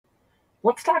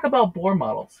Let's talk about Bohr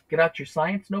models. Get out your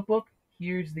science notebook.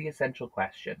 Here's the essential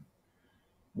question.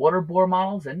 What are Bohr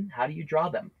models and how do you draw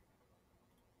them?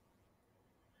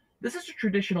 This is a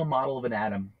traditional model of an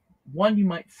atom. One you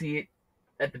might see it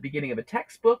at the beginning of a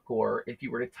textbook or if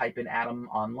you were to type in atom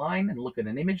online and look at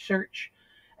an image search.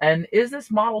 And is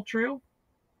this model true?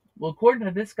 Well, according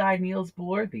to this guy, Niels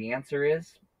Bohr, the answer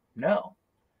is no.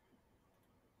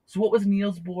 So what was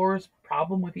Niels Bohr's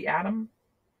problem with the atom?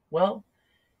 Well,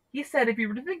 he said if you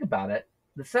were to think about it,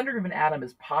 the center of an atom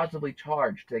is positively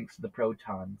charged thanks to the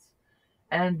protons,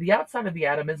 and the outside of the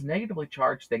atom is negatively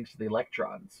charged thanks to the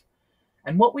electrons.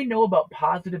 And what we know about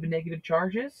positive and negative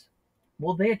charges?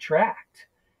 Well, they attract.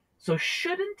 So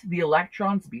shouldn't the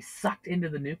electrons be sucked into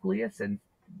the nucleus and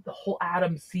the whole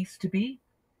atom cease to be?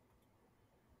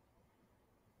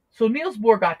 So Niels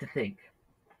Bohr got to think,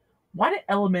 why do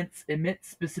elements emit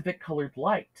specific colored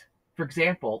light? For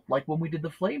example, like when we did the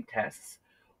flame tests,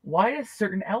 why do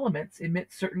certain elements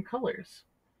emit certain colors?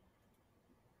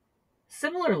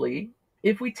 Similarly,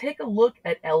 if we take a look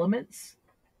at elements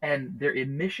and their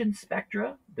emission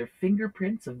spectra, their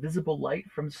fingerprints of visible light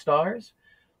from stars,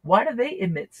 why do they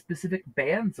emit specific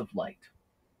bands of light?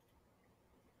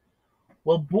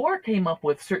 Well, Bohr came up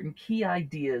with certain key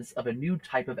ideas of a new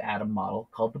type of atom model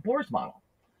called the Bohr's model.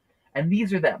 And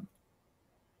these are them.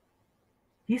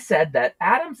 He said that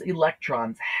atoms'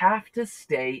 electrons have to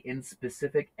stay in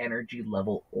specific energy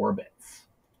level orbits.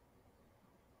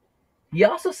 He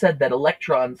also said that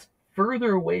electrons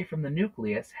further away from the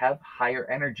nucleus have higher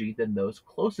energy than those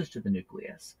closest to the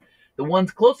nucleus. The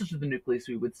ones closest to the nucleus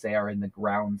we would say are in the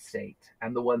ground state,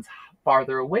 and the ones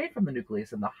farther away from the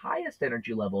nucleus in the highest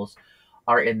energy levels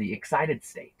are in the excited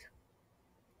state.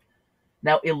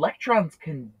 Now, electrons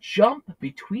can jump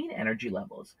between energy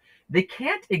levels. They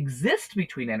can't exist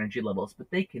between energy levels, but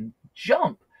they can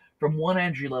jump from one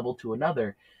energy level to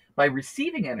another by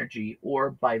receiving energy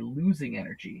or by losing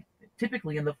energy,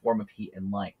 typically in the form of heat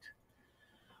and light.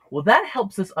 Well, that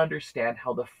helps us understand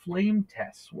how the flame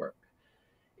tests work.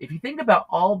 If you think about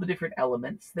all the different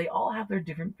elements, they all have their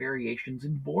different variations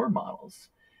in Bohr models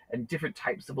and different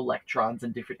types of electrons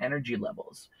and different energy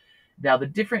levels. Now, the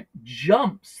different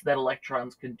jumps that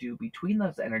electrons can do between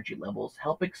those energy levels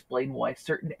help explain why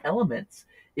certain elements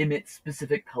emit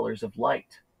specific colors of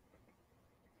light.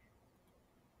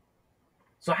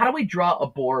 So how do we draw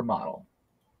a Bohr model?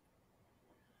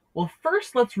 Well,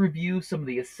 first let's review some of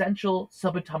the essential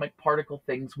subatomic particle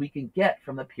things we can get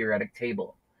from the periodic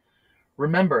table.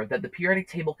 Remember that the periodic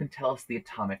table can tell us the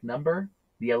atomic number,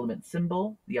 the element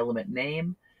symbol, the element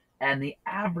name, and the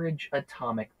average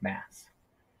atomic mass.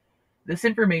 This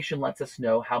information lets us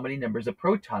know how many numbers of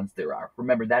protons there are.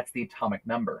 Remember, that's the atomic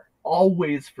number,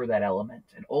 always for that element,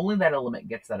 and only that element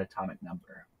gets that atomic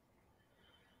number.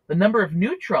 The number of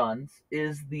neutrons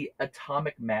is the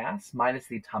atomic mass minus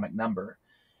the atomic number.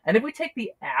 And if we take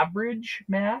the average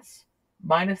mass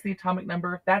minus the atomic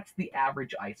number, that's the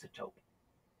average isotope.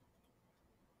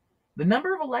 The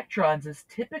number of electrons is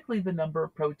typically the number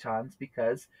of protons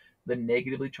because the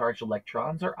negatively charged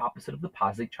electrons are opposite of the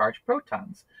positively charged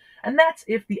protons. And that's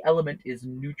if the element is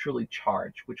neutrally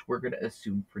charged, which we're going to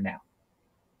assume for now.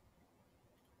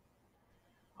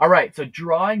 All right, so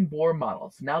drawing Bohr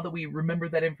models. Now that we remember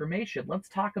that information, let's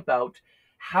talk about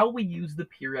how we use the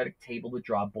periodic table to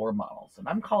draw Bohr models. And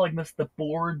I'm calling this the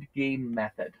board game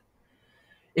method.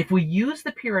 If we use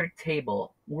the periodic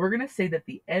table, we're going to say that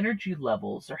the energy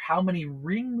levels, or how many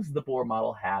rings the Bohr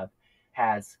model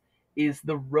has, is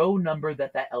the row number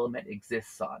that that element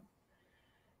exists on.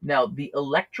 Now, the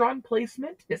electron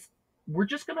placement is, we're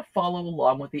just going to follow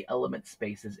along with the element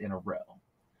spaces in a row.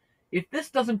 If this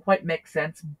doesn't quite make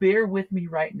sense, bear with me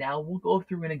right now. We'll go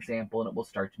through an example and it will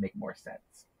start to make more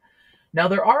sense. Now,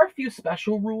 there are a few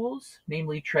special rules,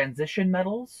 namely transition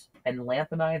metals and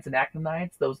lanthanides and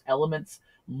actinides, those elements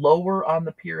lower on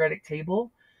the periodic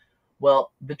table.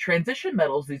 Well, the transition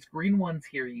metals, these green ones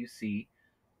here you see,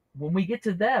 when we get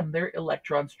to them, their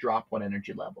electrons drop one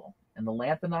energy level. And the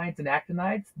lanthanides and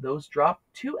actinides, those drop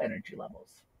two energy levels.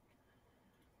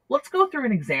 Let's go through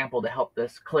an example to help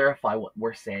us clarify what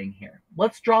we're saying here.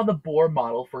 Let's draw the Bohr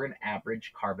model for an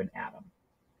average carbon atom.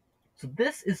 So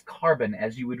this is carbon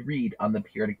as you would read on the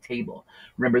periodic table.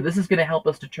 Remember, this is going to help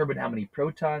us determine how many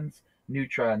protons,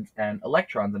 neutrons, and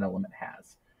electrons an element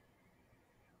has.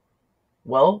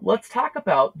 Well, let's talk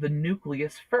about the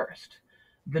nucleus first.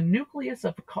 The nucleus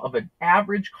of an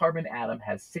average carbon atom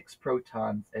has 6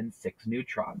 protons and 6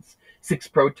 neutrons. 6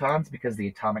 protons because the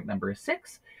atomic number is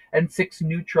 6, and 6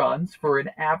 neutrons for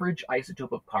an average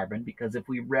isotope of carbon because if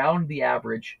we round the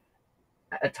average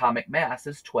atomic mass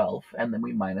is 12, and then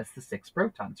we minus the 6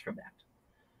 protons from that.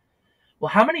 Well,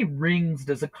 how many rings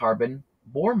does a carbon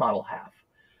Bohr model have?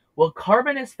 Well,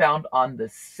 carbon is found on the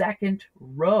second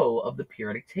row of the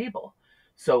periodic table.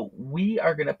 So we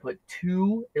are going to put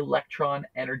two electron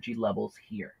energy levels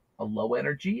here, a low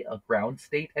energy, a ground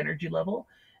state energy level,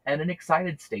 and an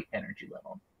excited state energy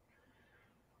level.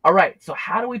 All right, so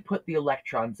how do we put the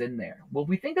electrons in there? Well, if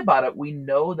we think about it, we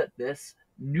know that this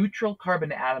neutral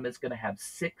carbon atom is going to have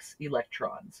 6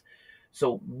 electrons.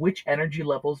 So which energy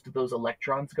levels do those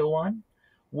electrons go on?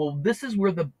 Well, this is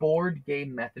where the board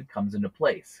game method comes into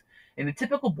place. In a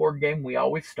typical board game, we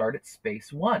always start at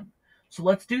space 1. So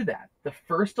let's do that. The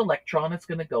first electron is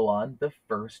going to go on the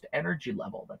first energy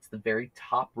level. That's the very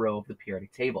top row of the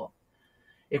periodic table.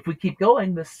 If we keep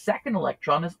going, the second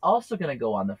electron is also going to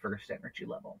go on the first energy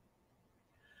level.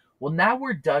 Well, now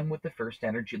we're done with the first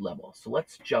energy level, so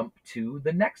let's jump to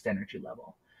the next energy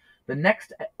level. The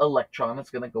next electron is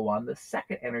going to go on the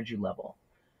second energy level,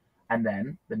 and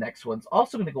then the next one's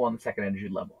also going to go on the second energy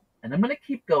level. And I'm going to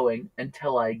keep going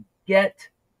until I get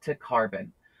to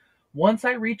carbon. Once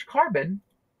I reach carbon,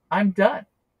 I'm done.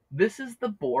 This is the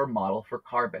Bohr model for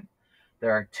carbon.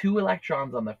 There are 2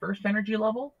 electrons on the first energy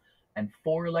level and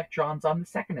 4 electrons on the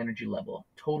second energy level,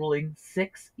 totaling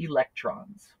 6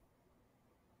 electrons.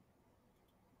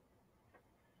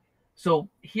 So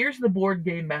here's the board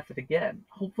game method again.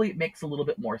 Hopefully it makes a little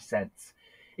bit more sense.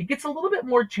 It gets a little bit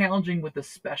more challenging with the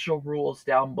special rules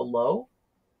down below,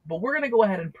 but we're going to go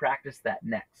ahead and practice that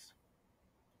next.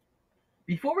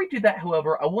 Before we do that,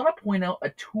 however, I want to point out a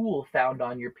tool found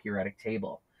on your periodic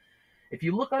table. If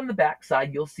you look on the back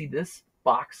side, you'll see this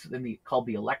box called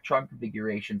the electron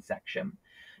configuration section.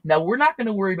 Now, we're not going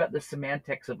to worry about the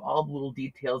semantics of all the little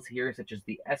details here, such as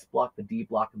the S block, the D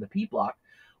block, and the P block.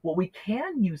 What we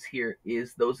can use here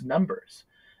is those numbers.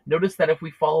 Notice that if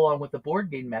we follow on with the board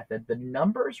game method, the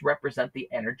numbers represent the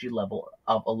energy level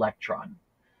of electron.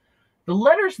 The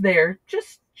letters there,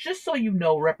 just so you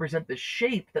know, represent the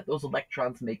shape that those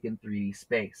electrons make in 3D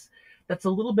space. That's a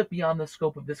little bit beyond the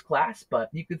scope of this class, but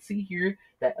you can see here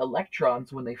that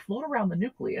electrons, when they float around the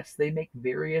nucleus, they make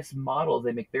various models,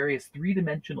 they make various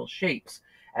 3-dimensional shapes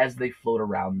as they float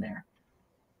around there.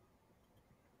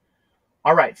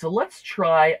 All right, so let's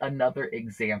try another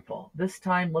example. This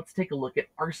time, let's take a look at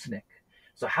arsenic.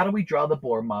 So how do we draw the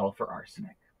Bohr model for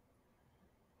arsenic?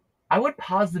 I would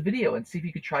pause the video and see if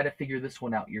you could try to figure this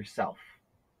one out yourself.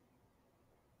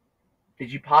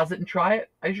 Did you pause it and try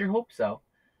it? I sure hope so.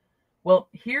 Well,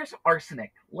 here's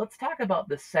arsenic. Let's talk about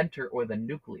the center, or the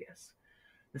nucleus.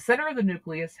 The center of the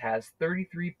nucleus has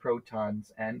 33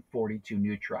 protons and 42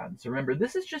 neutrons. Remember,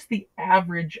 this is just the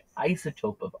average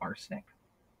isotope of arsenic.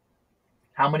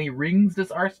 How many rings does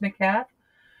arsenic have?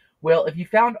 Well, if you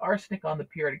found arsenic on the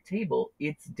periodic table,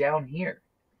 it's down here.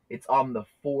 It's on the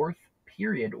 4th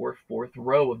period, or 4th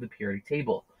row of the periodic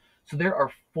table. So there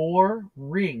are 4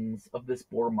 rings of this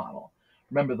Bohr model.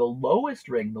 Remember, the lowest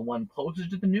ring, the one closest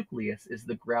to the nucleus, is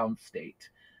the ground state.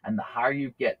 And the higher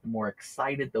you get, the more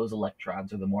excited those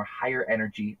electrons, or the more higher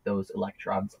energy those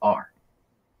electrons are.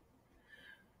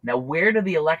 Now, where do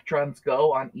the electrons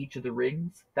go on each of the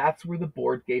rings? That's where the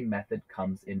board game method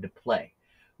comes into play.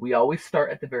 We always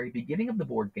start at the very beginning of the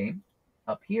board game,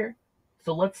 up here.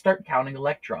 So let's start counting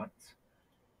electrons.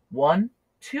 1,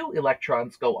 2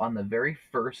 electrons go on the very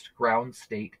first ground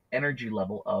state energy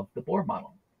level of the Bohr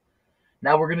model.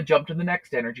 Now we're going to jump to the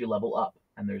next energy level up,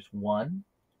 and there's 1,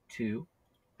 2,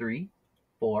 3,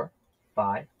 4,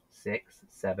 5, 6,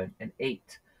 7, and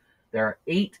 8. There are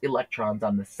 8 electrons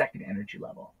on the second energy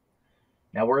level.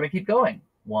 Now we're going to keep going.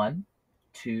 1,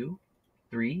 2,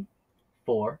 3,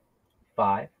 4,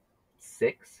 5,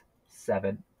 6,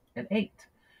 7, and 8.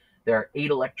 There are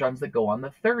 8 electrons that go on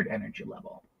the third energy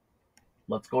level.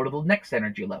 Let's go to the next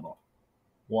energy level.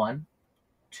 1,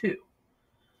 2.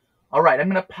 All right, I'm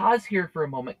going to pause here for a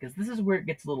moment because this is where it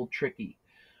gets a little tricky.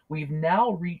 We've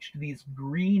now reached these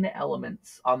green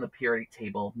elements on the periodic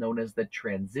table known as the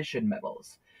transition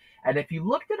metals. And if you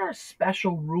looked at our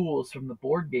special rules from the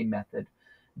board game method,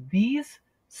 these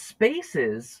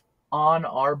spaces on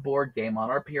our board game,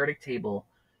 on our periodic table,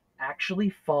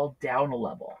 actually fall down a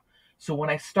level. So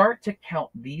when I start to count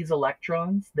these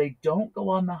electrons, they don't go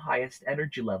on the highest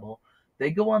energy level. They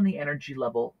go on the energy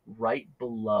level right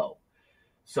below.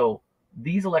 So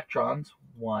these electrons,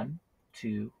 1,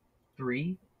 2,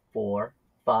 3, 4,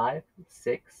 5,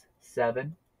 6,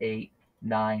 7, 8,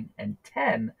 9, and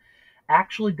 10,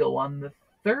 actually go on the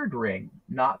third ring,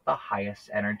 not the highest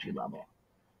energy level.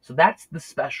 So that's the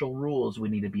special rules we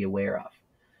need to be aware of.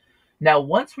 Now,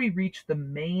 once we reach the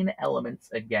main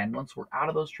elements again, once we're out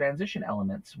of those transition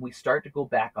elements, we start to go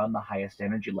back on the highest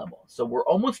energy level. So we're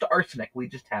almost to arsenic. We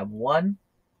just have 1,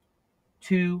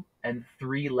 2, and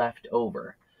 3 left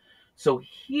over. So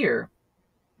here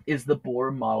is the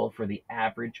Bohr model for the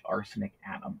average arsenic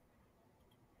atom.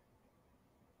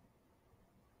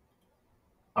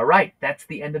 All right, that's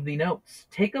the end of the notes.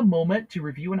 Take a moment to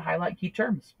review and highlight key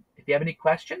terms. If you have any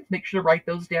questions, make sure to write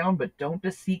those down, but don't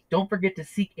forget to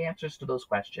seek answers to those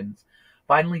questions.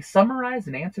 Finally, summarize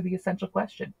and answer the essential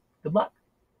question. Good luck.